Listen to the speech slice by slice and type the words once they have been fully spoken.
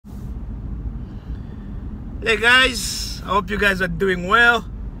Hey guys, I hope you guys are doing well.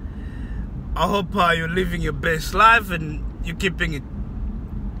 I hope you're living your best life and you're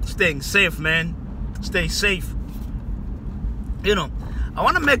staying safe, man. Stay safe. You know, I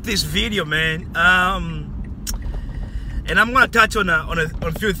want to make this video, man, and I'm gonna touch on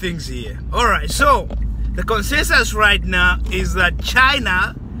a few things here. All right, so the consensus right now is that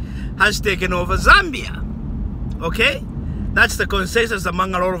China has taken over Zambia. Okay, that's the consensus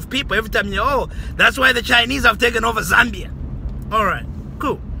among a lot of people. Every time that's why the Chinese have taken over Zambia. All right,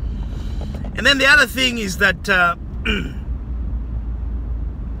 cool. And then the other thing is that there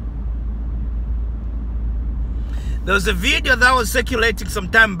was a video that was circulating some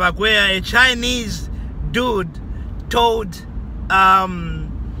time back where a Chinese dude told a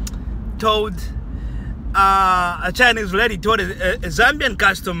Chinese lady told a Zambian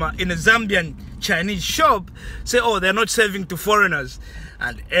customer in a Zambian Chinese shop, say, oh, they're not serving to foreigners.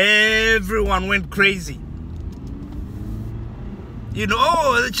 And everyone went crazy. You know,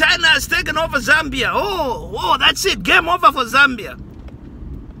 oh, China has taken over Zambia. Oh, that's it. Game over for Zambia.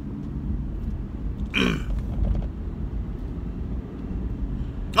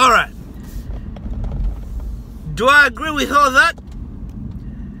 All right. Do I agree with all that?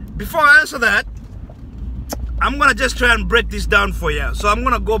 Before I answer that, I'm going to just try and break this down for you. So I'm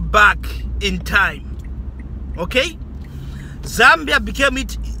going to go back in time. Okay? Zambia became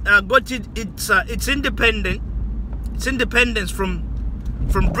its independence from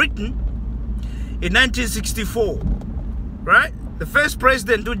Britain in 1964. Right? The first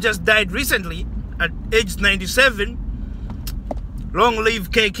president who just died recently at age 97, long live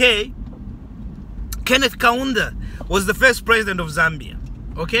KK, Kenneth Kaunda, was the first president of Zambia.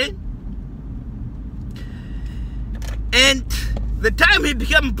 Okay? And the time he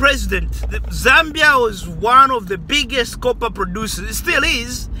became president, Zambia was one of the biggest copper producers. It still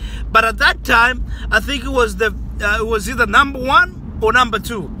is, but at that time, I think it was either #1 or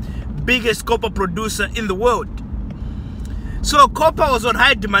 #2 biggest copper producer in the world. So copper was on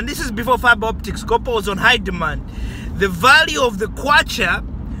high demand. This is before fiber optics. Copper was on high demand. The value of the kwacha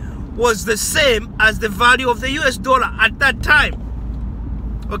was the same as the value of the US dollar at that time.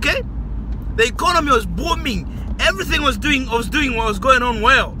 Okay? The economy was booming. Everything was going on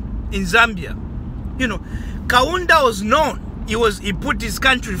well in Zambia. You know, Kaunda was known. He put his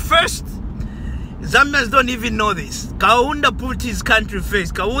country first. Zambians don't even know this. Kaunda put his country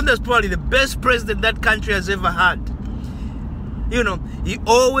first. Kaunda is probably the best president that country has ever had. You know, he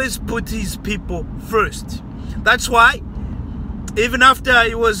always put his people first. That's why, even after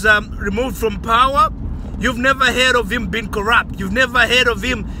he was removed from power, you've never heard of him being corrupt. You've never heard of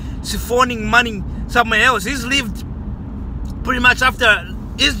him siphoning money somewhere else. He's lived pretty much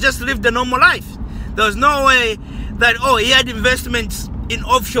he's just lived a normal life. There was no way that, he had investments in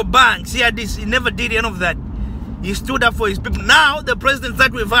offshore banks. He had this. He never did any of that. He stood up for his people. Now, the presidents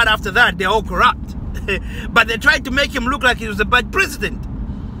that we've had after that, they're all corrupt. But they tried to make him look like he was a bad president.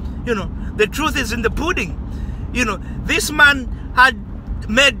 You know, the truth is in the pudding. You know, this man had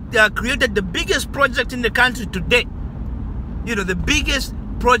created the biggest project in the country to date. You know, the biggest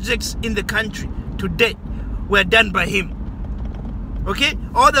projects in the country to date were done by him. Okay?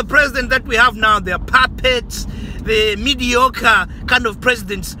 All the presidents that we have now, they're puppets, the mediocre kind of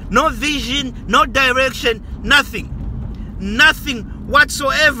presidents. No vision, no direction, nothing. Nothing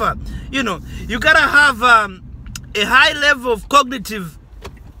whatsoever. You know, you gotta have a high level of cognitive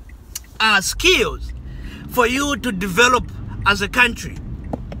skills for you to develop as a country.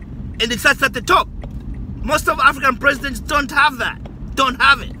 And it starts at the top. Most of African presidents don't have that. Don't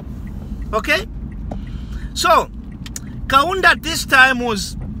have it. Okay? So, Kaunda at this time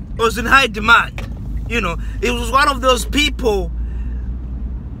was in high demand. You know, he was one of those people,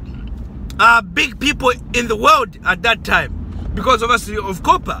 big people in the world at that time, because obviously of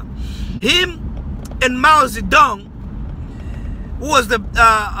copper. Him and Mao Zedong, who was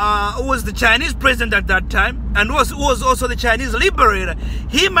the Chinese president at that time, and who was also the Chinese liberator.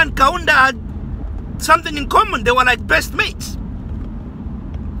 Him and Kaunda had something in common. They were like best mates.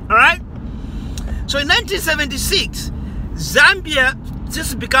 All right. So in 1976, Zambia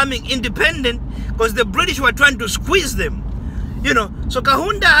just becoming independent because the British were trying to squeeze them. You know, so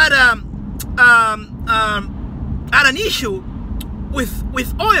Kaunda had an issue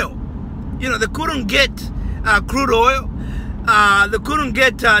with oil. You know, they couldn't get crude oil. They couldn't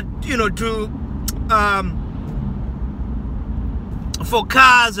get for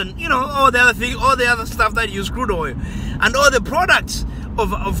cars and all the other stuff that use crude oil, and all the products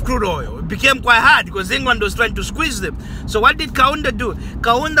of crude oil. It became quite hard because England was trying to squeeze them. So what did Kaunda do?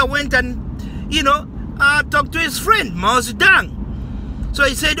 Kaunda went and talked to his friend Mao Zedong. So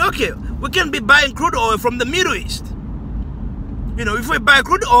he said, okay, we can be buying crude oil from the Middle East. You know, if we buy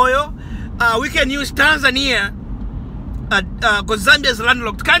crude oil, we can use Tanzania, because Zambia is a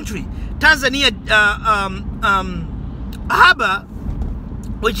landlocked country. Tanzania harbor,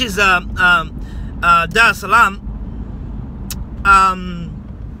 which is Dar es Salaam,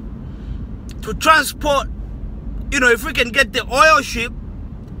 to transport, you know, if we can get the oil ship,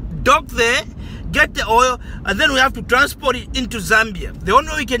 dock there, get the oil, and then we have to transport it into Zambia. The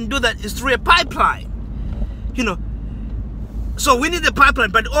only way we can do that is through a pipeline, you know. So we need a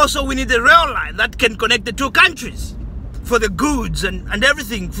pipeline, but also we need a rail line that can connect the two countries for the goods and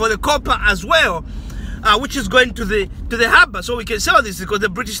everything, for the copper as well, which is going to the harbor, so we can sell this, because the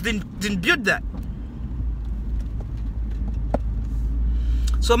British didn't build that.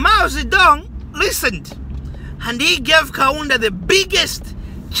 So Mao Zedong listened, and he gave Kaunda the biggest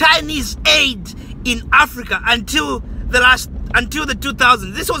Chinese aid in Africa until the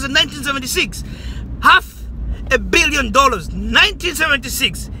 2000s. This was in 1976. $500 million.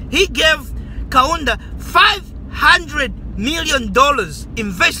 1976. He gave Kaunda $500 million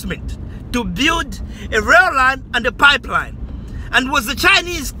investment to build a rail line and a pipeline, and it was the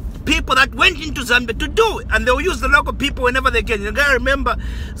Chinese people that went into Zambia to do it, and they'll use the local people whenever they can. You gotta remember,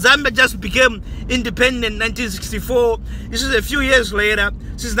 Zambia just became independent in 1964. This is a few years later,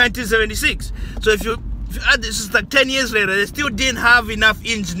 since 1976. So if you add this, is like 10 years later, they still didn't have enough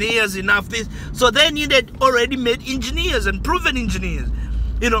engineers, enough this, so they needed already made engineers and proven engineers.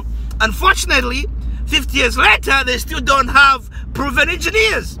 You know, unfortunately, 50 years later, they still don't have proven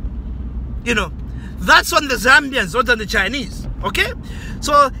engineers. You know, that's on the Zambians, not on the Chinese. Okay,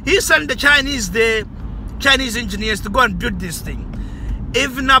 so he sent the Chinese engineers to go and build this thing.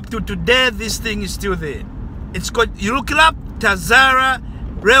 Even up to today, this thing is still there. It's called, you look it up, Tazara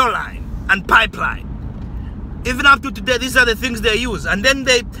rail line and pipeline. Even up to today, these are the things they use. And then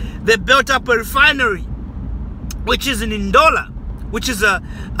they built up a refinery, which is in Ndola, which is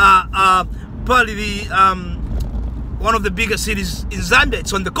probably the one of the biggest cities in Zambia.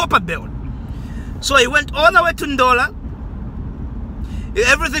 It's on the copper belt. So he went all the way to Ndola.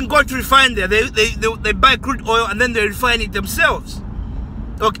 Everything got refined there. They buy crude oil and then they refine it themselves.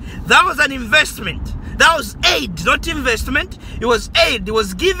 Okay, that was an investment. That was aid, not investment. It was aid. It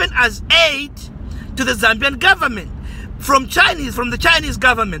was given as aid to the Zambian government from the Chinese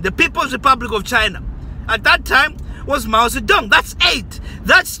government, the People's Republic of China. At that time was Mao Zedong. That's aid.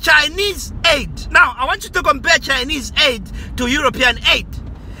 That's Chinese aid. Now, I want you to compare Chinese aid to European aid.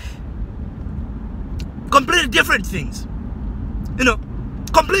 Completely different things. You know,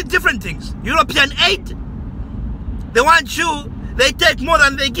 completely different things. European aid, they want you, they take more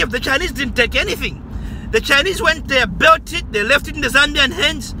than they give. The Chinese didn't take anything. The Chinese went there, built it, they left it in the Zambian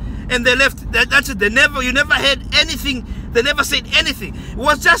hands, and they left. That's it. You never heard anything. They never said anything. It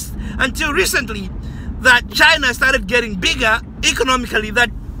was just until recently that China started getting bigger economically, that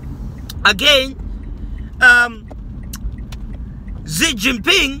again Xi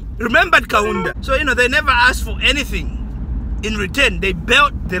Jinping remembered Kaunda. So, you know, they never asked for anything in return. They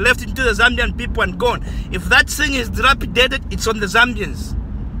built, they left it to the Zambian people and gone. If that thing is dilapidated, it's on the Zambians.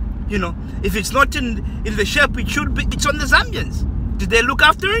 You know, if it's not in the shape it should be, it's on the Zambians. Did they look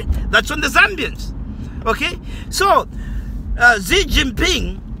after it? That's on the Zambians. Okay? So, Xi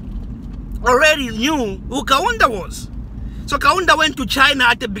Jinping already knew who Kaunda was. So Kaunda went to China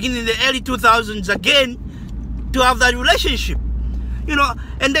at the beginning of the early 2000s again to have that relationship. You know,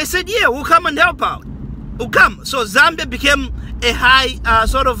 and they said, yeah, we'll come and help out. We'll come. So Zambia became a high,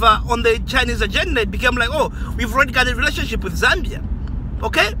 on the Chinese agenda. It became like, oh, we've already got a relationship with Zambia.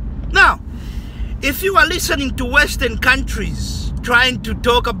 Okay? Now, if you are listening to Western countries trying to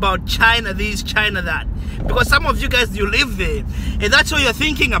talk about China this, China that, because some of you guys, you live there, and that's what you're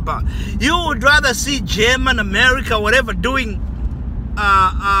thinking about. You would rather see German, America, whatever, doing,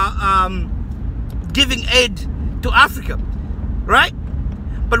 giving aid to Africa, right?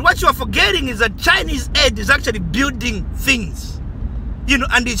 But what you're forgetting is that Chinese aid is actually building things, you know,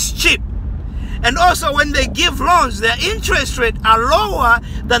 and it's cheap. And also, when they give loans, their interest rates are lower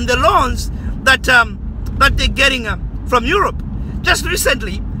than the loans that that they're getting from Europe. Just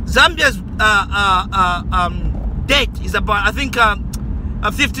recently, Zambia's debt is about, I think,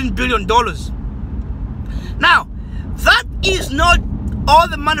 $15 billion. Now, that is not all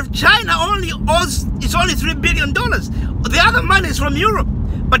the money of China. It's only $3 billion. The other money is from Europe.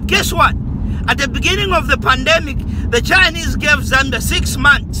 But guess what? At the beginning of the pandemic, the Chinese gave Zambia 6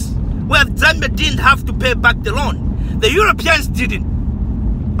 months where Zambia didn't have to pay back the loan. The Europeans didn't.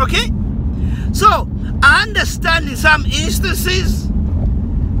 Okay? So, I understand in some instances,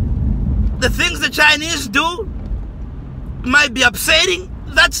 the things the Chinese do might be upsetting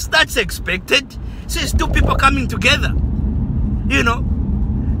that's expected. See, it's two people coming together. You know,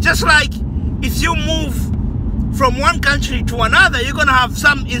 just like if you move from one country to another, you're gonna have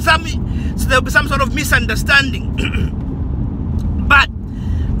so there'll be some sort of misunderstanding. But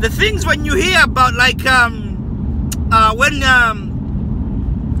the things when you hear about, like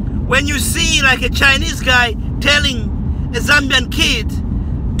when you see like a Chinese guy telling a Zambian kid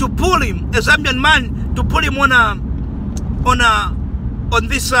to pull him, a Zambian man to pull him on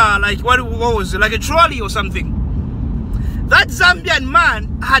this like what was it, like a trolley or something, that Zambian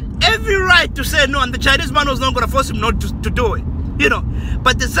man had every right to say no, and the Chinese man was not going to force him not to do it, you know.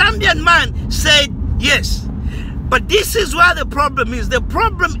 But the Zambian man said yes. But this is where the problem is. The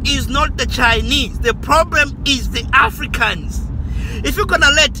problem is not the Chinese. The problem is the Africans. If you're going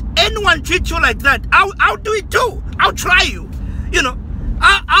to let anyone treat you like that, I'll do it too. I'll try you. You know,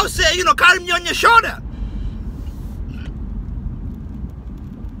 I'll say, you know, carry me on your shoulder.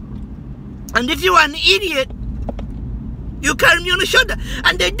 And if you are an idiot, you carry me on the shoulder.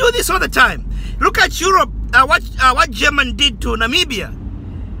 And they do this all the time. Look at Europe, what Germany did to Namibia.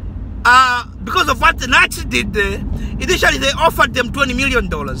 Because of what the Nazis did there, initially they offered them $20 million.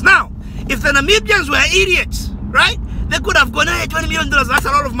 Now, if the Namibians were idiots, right, they could have gone, hey, $20 million, that's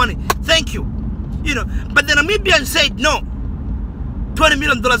a lot of money. Thank you. You know, but the Namibians said, no, $20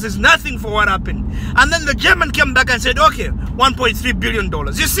 million is nothing for what happened. And then the German came back and said, okay, $1.3 billion.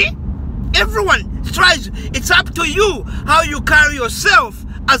 You see? Everyone tries. It's up to you how you carry yourself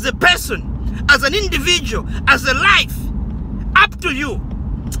as a person, as an individual, as a life. Up to you.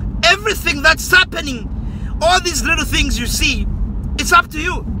 Everything that's happening, all these little things you see, it's up to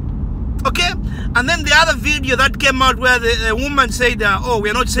you. Okay? And then the other video that came out where the woman said, oh,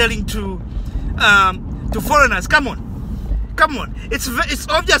 we're not selling to foreigners. Come on. Come on. It's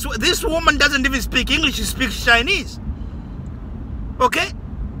obvious. This woman doesn't even speak English. She speaks Chinese. Okay?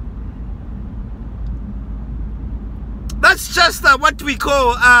 That's just what we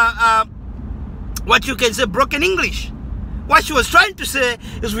call, what you can say, broken English. What she was trying to say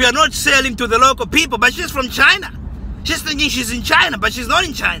is we are not selling to the local people, but she's from China. She's thinking she's in China, but she's not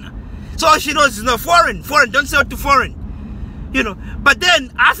in China. So all she knows is no foreign, don't sell to foreign. You know, but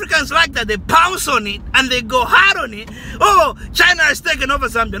then Africans like that, they pounce on it and they go hard on it. Oh, China has taken over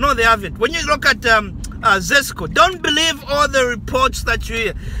Zambia. No, they haven't. When you look at Zesco, don't believe all the reports that you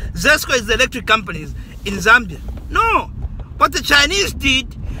hear. Zesco is the electric companies in Zambia. No, what the Chinese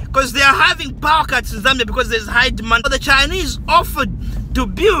did, because they are having power cuts in Zambia because there's high demand. So the Chinese offered to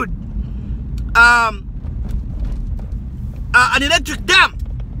build an electric dam.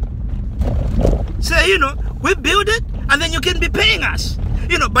 Say, you know, we build it and then you can be paying us.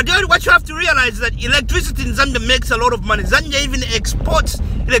 You know, but what you have to realize is that electricity in Zambia makes a lot of money. Zambia even exports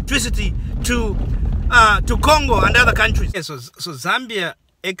electricity to Congo and other countries. Yeah, so Zambia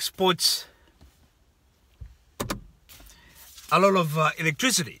exports a lot of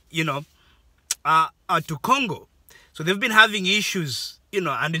electricity, you know, to Congo. So they've been having issues, you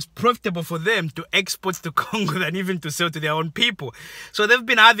know, and it's profitable for them to export to Congo than even to sell to their own people. So they've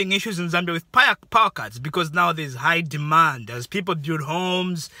been having issues in Zambia with power cuts because now there's high demand. As people build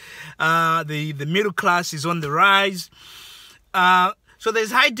homes, the middle class is on the rise. So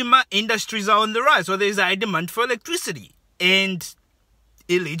there's high demand, industries are on the rise. So there's high demand for electricity. And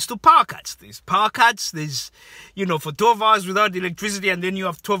it leads to power cuts. There's power cuts, there's, you know, for 12 hours without electricity, and then you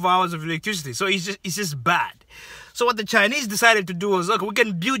have 12 hours of electricity. So it's just bad. So what the Chinese decided to do was, okay, we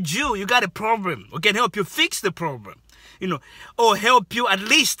can build you got a problem. We can help you fix the problem, you know, or help you at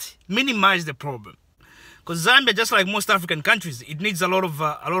least minimize the problem. Because Zambia, just like most African countries, it needs a lot of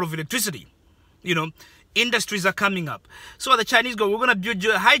electricity. You know, industries are coming up. So the Chinese go, we're going to build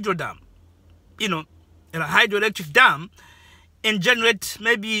you a hydro dam, you know, a hydroelectric dam, and generate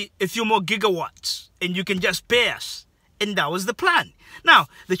maybe a few more gigawatts, and you can just pay us. And that was the plan. Now,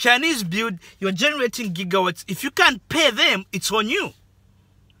 the Chinese build, you're generating gigawatts. If you can't pay them, it's on you.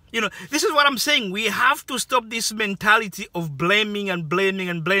 You know, this is what I'm saying. We have to stop this mentality of blaming and blaming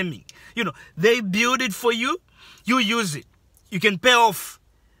and blaming. You know, they build it for you, you use it. You can pay off.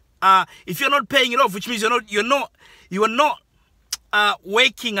 If you're not paying it off, which means you are not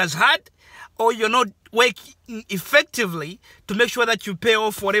working as hard, or you're not working effectively to make sure that you pay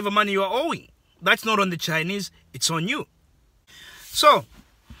off whatever money you are owing. That's not on the Chinese, it's on you. So,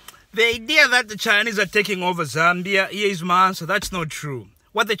 the idea that the Chinese are taking over Zambia, here is my answer, that's not true.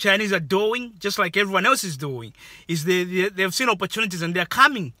 What the Chinese are doing, just like everyone else is doing, is they've seen opportunities and they're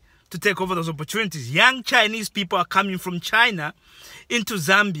coming to take over those opportunities. Young Chinese people are coming from China into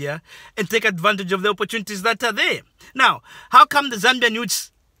Zambia and take advantage of the opportunities that are there. Now, how come the Zambian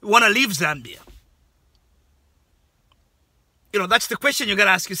youths want to leave Zambia? That's the question you got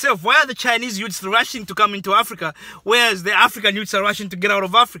to ask yourself. Why are the Chinese youths rushing to come into Africa, whereas the African youths are rushing to get out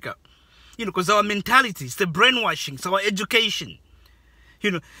of Africa? Because our mentality, it's the brainwashing, it's our education.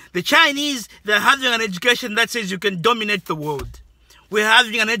 The Chinese, they're having an education that says you can dominate the world. We're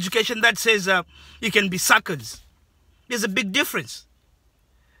having an education that says you can be suckers. There's a big difference.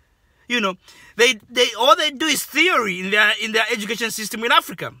 All they do is theory in their education system in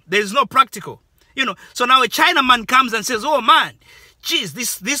Africa. There's no practical. So now a Chinaman comes and says, oh man, geez,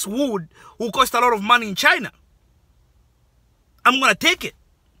 this wood will cost a lot of money in China. I'm gonna take it.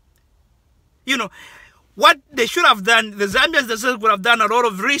 What they should have done, the Zambians themselves would have done a lot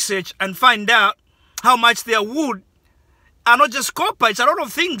of research and find out how much their wood are not just copper, it's a lot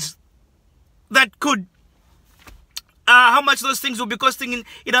of things that could, how much those things will be costing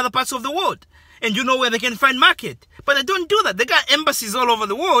in other parts of the world. And where they can find market. But they don't do that. They got embassies all over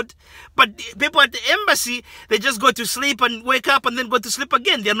the world. But people at the embassy, they just go to sleep and wake up and then go to sleep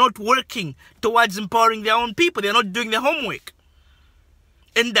again. They're not working towards empowering their own people. They're not doing their homework.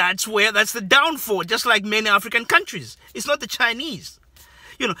 And that's the downfall, just like many African countries. It's not the Chinese.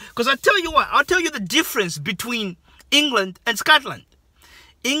 Because I'll tell you what, I'll tell you the difference between England and Scotland.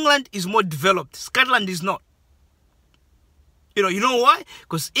 England is more developed. Scotland is not. You know why?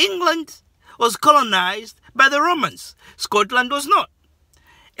 Because England was colonized by the Romans. Scotland was not.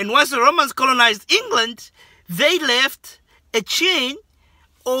 And once the Romans colonized England, they left a chain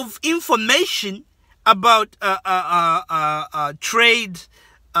of information about trade,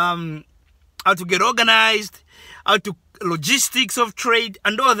 how to get organized, logistics of trade,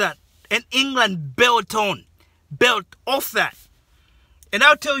 and all that. And England built off that. And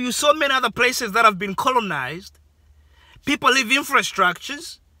I'll tell you, so many other places that have been colonized, people leave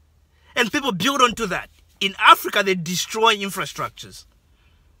infrastructures, and people build onto that. In Africa, they destroy infrastructures.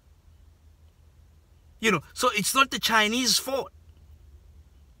 So it's not the Chinese fault.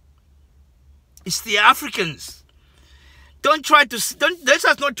 It's the Africans. Let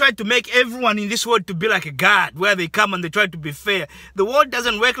us not try to make everyone in this world to be like a god, where they come and they try to be fair. The world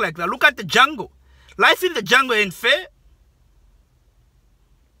doesn't work like that. Look at the jungle. Life in the jungle ain't fair.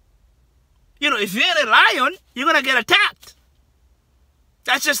 If you ain't a lion, you're going to get attacked.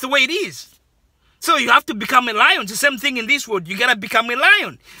 That's just the way it is. So you have to become a lion. It's the same thing in this world. You got to become a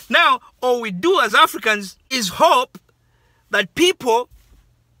lion. Now, all we do as Africans is hope that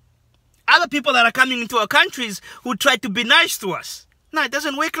other people that are coming into our countries who try to be nice to us. No, it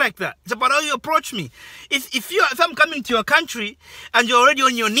doesn't work like that. It's about how you approach me. If I'm coming to your country and you're already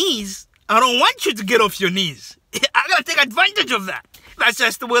on your knees, I don't want you to get off your knees. I got to take advantage of that. That's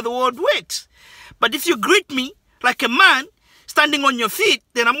just the way the world works. But if you greet me like a man, standing on your feet,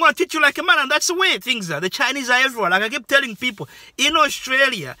 then I'm going to treat you like a man. And that's the way things are. The Chinese are everywhere. Like I keep telling people, in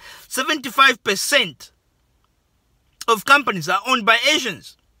Australia, 75% of companies are owned by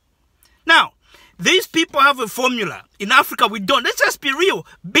Asians. Now, these people have a formula. In Africa, we don't. Let's just be real.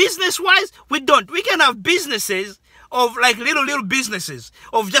 Business-wise, we don't. We can have businesses of like little businesses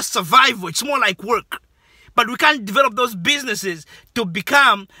of just survival. It's more like work. But we can't develop those businesses to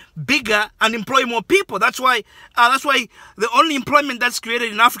become bigger and employ more people. That's why the only employment that's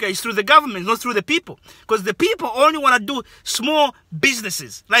created in Africa is through the government, not through the people. Because the people only want to do small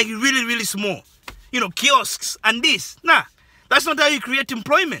businesses, like really, really small. Kiosks and this. Nah, that's not how you create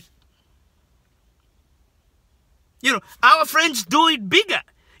employment. Our friends do it bigger.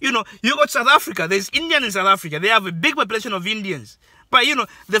 You go to South Africa, there's Indians in South Africa. They have a big population of Indians. But,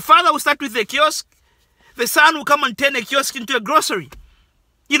 the father will start with a kiosk. The son will come and turn a kiosk into a grocery.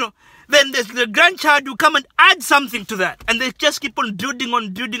 Then the grandchild will come and add something to that. And they just keep on building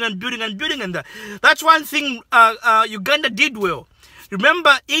and building. And that's one thing Uganda did well.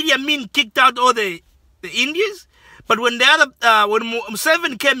 Remember, Idi Amin kicked out all the Indians? But when when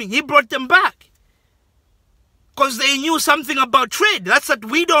Museveni came in, he brought them back. Because they knew something about trade. That's what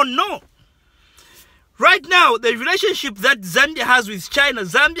we don't know. Right now, the relationship that Zambia has with China,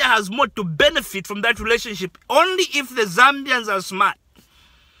 Zambia has more to benefit from that relationship only if the Zambians are smart.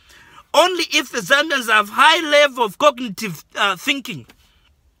 Only if the Zambians have high level of cognitive thinking.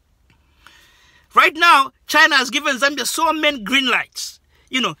 Right now, China has given Zambia so many green lights.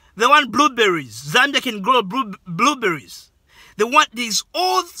 They want blueberries. Zambia can grow blueberries. They want these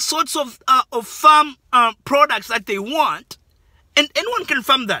all sorts of farm products that they want. And anyone can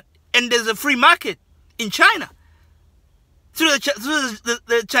farm that. And there's a free market in China through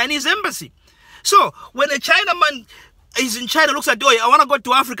the Chinese embassy. So when a Chinaman is in China, looks at, I want to go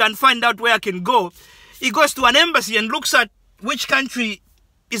to Africa and find out where I can go. He goes to an embassy and looks at which country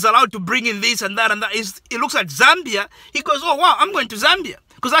is allowed to bring in this and that and that. He looks at Zambia. He goes, oh wow, I'm going to Zambia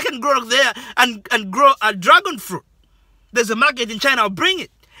because I can grow there and grow a dragon fruit. There's a market in China, I'll bring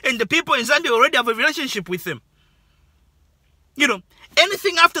it. And the people in Zambia already have a relationship with them. You know,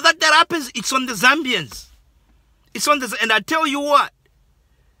 anything after that happens, it's on the Zambians. It's on the, and I tell you what,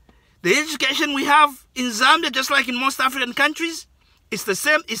 the education we have in Zambia, just like in most African countries, it's the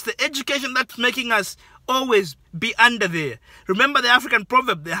same. It's the education that's making us always be under there. Remember the African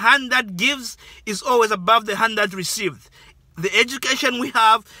proverb, the hand that gives is always above the hand that receives. The education we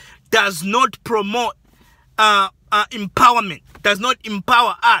have does not promote empowerment, does not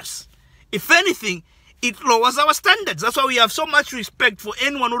empower us. If anything, it lowers our standards. That's why we have so much respect for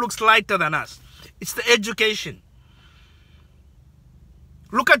anyone who looks lighter than us. It's the education.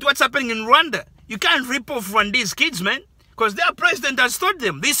 Look at what's happening in Rwanda. You can't rip off Rwandese kids, man, because their president has taught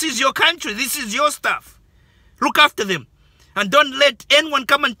them, this is your country, this is your stuff. Look after them. And don't let anyone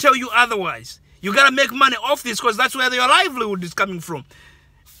come and tell you otherwise. You got to make money off this because that's where your livelihood is coming from.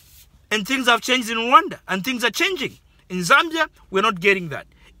 And things have changed in Rwanda, and things are changing. In Zambia, we're not getting that.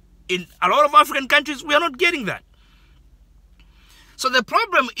 In a lot of African countries, we are not getting that. So the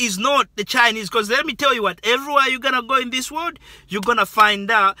problem is not the Chinese, because let me tell you what, everywhere you're going to go in this world, you're going to find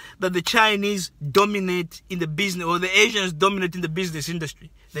out that the Chinese dominate in the business, or the Asians dominate in the business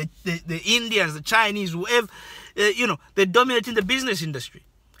industry. The Indians, the Chinese, whoever, you know, they dominate in the business industry.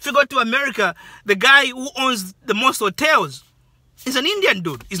 If you go to America, the guy who owns the most hotels is an Indian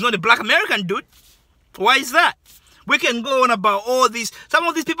dude. He's not a black American dude. Why is that? We can go on about all these. Some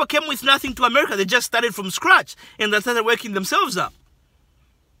of these people came with nothing to America. They just started from scratch and they started working themselves up.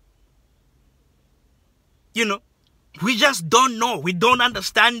 You know, we just don't know. We don't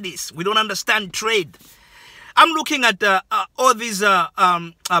understand this. We don't understand trade. I'm looking at all these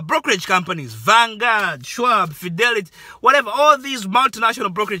brokerage companies, Vanguard, Schwab, Fidelity, whatever, all these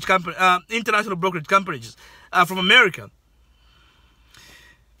multinational brokerage companies, international brokerage companies from America.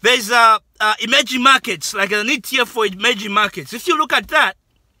 There's emerging markets, like an ETF for emerging markets. If you look at that,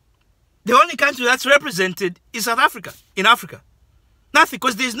 the only country that's represented is South Africa, in Africa. Nothing,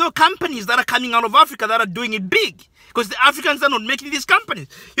 because there's no companies that are coming out of Africa that are doing it big. Because the Africans are not making these companies.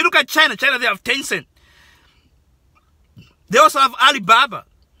 You look at China, they have Tencent. They also have Alibaba.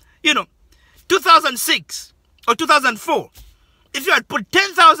 You know, 2006 or 2004, if you had put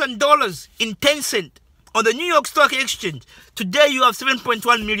 $10,000 in Tencent on the New York Stock Exchange, today you have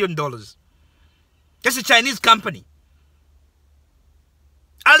 $7.1 million. That's a Chinese company.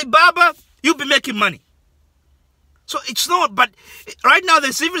 Alibaba, you'll be making money. So it's not, but right now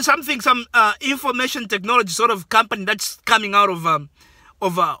there's even some information technology sort of company that's coming out of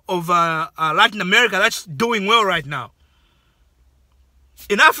Latin America that's doing well right now.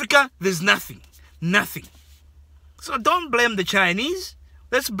 In Africa, there's nothing. Nothing. So don't blame the Chinese.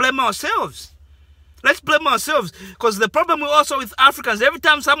 Let's blame ourselves. Let's blame ourselves. Because the problem also with Africans, every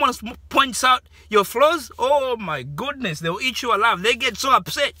time someone points out your flaws, oh my goodness, they'll eat you alive. They get so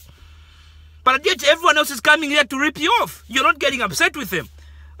upset. But yet everyone else is coming here to rip you off. You're not getting upset with them.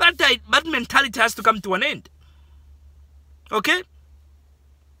 That mentality has to come to an end. Okay?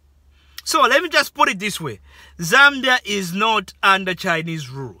 So let me just put it this way. Zambia is not under Chinese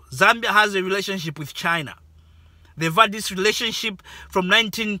rule. Zambia has a relationship with China. They've had this relationship from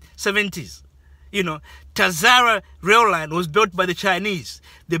 1970s. You know, Tazara rail line was built by the Chinese.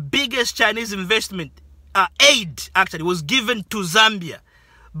 The biggest Chinese investment, aid actually, was given to Zambia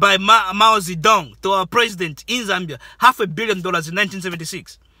by Mao Zedong, to our president in Zambia, $500 million in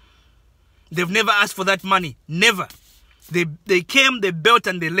 1976. They've never asked for that money. Never. They came, they built,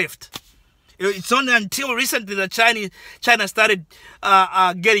 and they left. It's only until recently that China started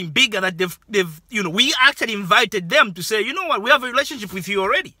getting bigger that they've you know, we actually invited them to say, you know what, we have a relationship with you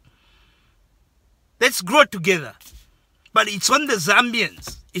already. Let's grow together. But it's on the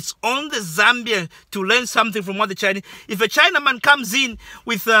Zambians. It's on the Zambians to learn something from what the Chinese. If a Chinaman comes in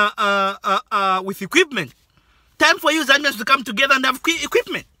with equipment, time for you Zambians to come together and have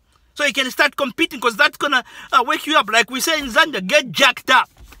equipment, so you can start competing, because that's gonna wake you up. Like we say in Zambia, get jacked up.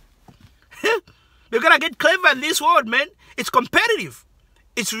 You're gonna get clever in this world, man. It's competitive.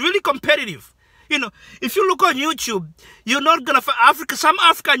 It's really competitive. You know, if you look on YouTube, you're not gonna find some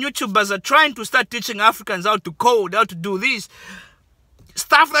African YouTubers are trying to start teaching Africans how to code, how to do this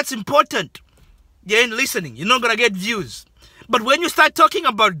stuff that's important. You ain't listening. You're not gonna get views. But when you start talking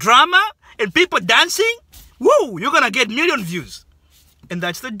about drama and people dancing, woo, you're gonna get million views. And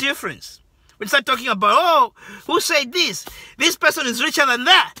that's the difference. When you start talking about, oh, who said this? This person is richer than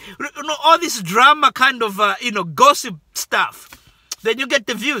that. You know, all this drama kind of, you know, gossip stuff. Then you get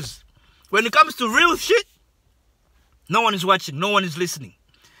the views. When it comes to real shit, no one is watching. No one is listening.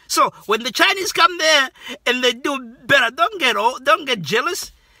 So when the Chinese come there and they do better, don't get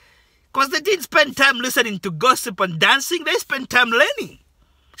jealous. Because they didn't spend time listening to gossip and dancing. They spent time learning,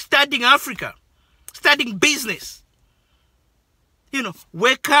 studying Africa, studying business. You know,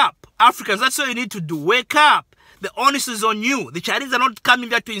 wake up, Africans. That's all you need to do. Wake up. The onus is on you. The Chinese are not coming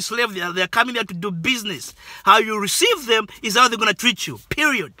there to enslave you. They're coming there to do business. How you receive them is how they're going to treat you,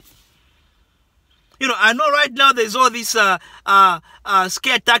 period. You know, I know right now there's all these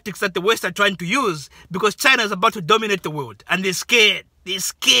scare tactics that the West are trying to use because China is about to dominate the world. And they're scared. They're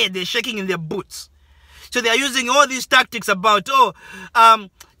scared. They're shaking in their boots. So they are using all these tactics about,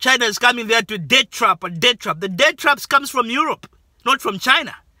 China is coming there to debt trap and debt trap. The debt traps comes from Europe, not from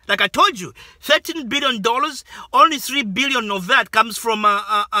China. Like I told you, $13 billion, only $3 billion of that comes from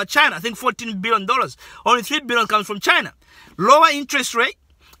China. I think $14 billion. Only $3 billion comes from China. Lower interest rate,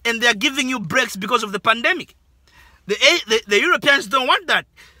 and they're giving you breaks because of the pandemic. The Europeans don't want that.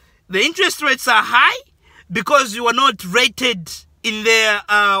 The interest rates are high because you are not rated in their,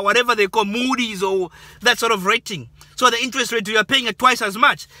 whatever they call Moody's or that sort of rating. So the interest rate, you are paying twice as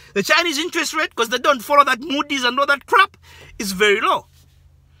much. The Chinese interest rate, because they don't follow that Moody's and all that crap, is very low.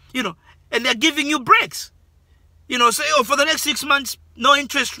 You know, and they're giving you breaks. You know, say, for the next 6 months, no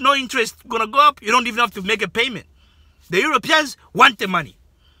interest, gonna go up. You don't even have to make a payment. The Europeans want the money.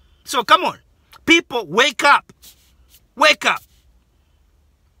 So come on, people, wake up. Wake up.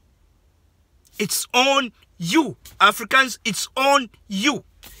 It's on you, Africans. It's on you.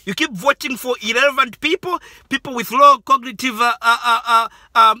 You keep voting for irrelevant people, people with low cognitive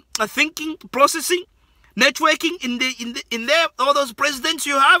thinking, processing, networking in there. All those presidents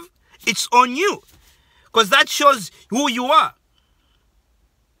you have, it's on you, because that shows who you are.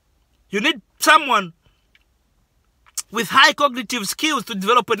 You need someone with high cognitive skills to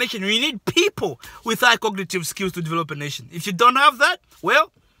develop a nation. You need people with high cognitive skills to develop a nation. If you don't have that,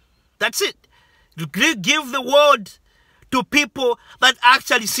 well, that's it. You give the world to people that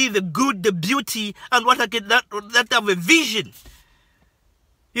actually see the good, the beauty, and that have a vision.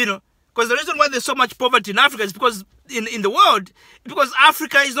 You know, because the reason why there's so much poverty in Africa is because in the world, because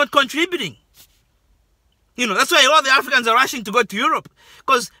Africa is not contributing. You know, that's why all the Africans are rushing to go to Europe,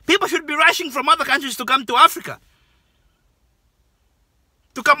 because people should be rushing from other countries to come to Africa,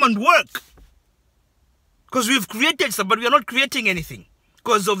 to come and work. Because we've created stuff, but we are not creating anything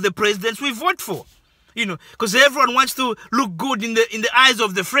because of the presidents we vote for. You know, because everyone wants to look good in the eyes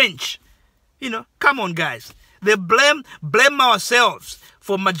of the French. You know, come on, guys. They blame ourselves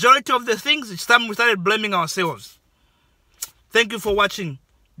for majority of the things. It's time we started blaming ourselves. Thank you for watching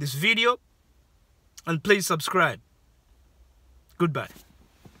this video, and please subscribe. Goodbye.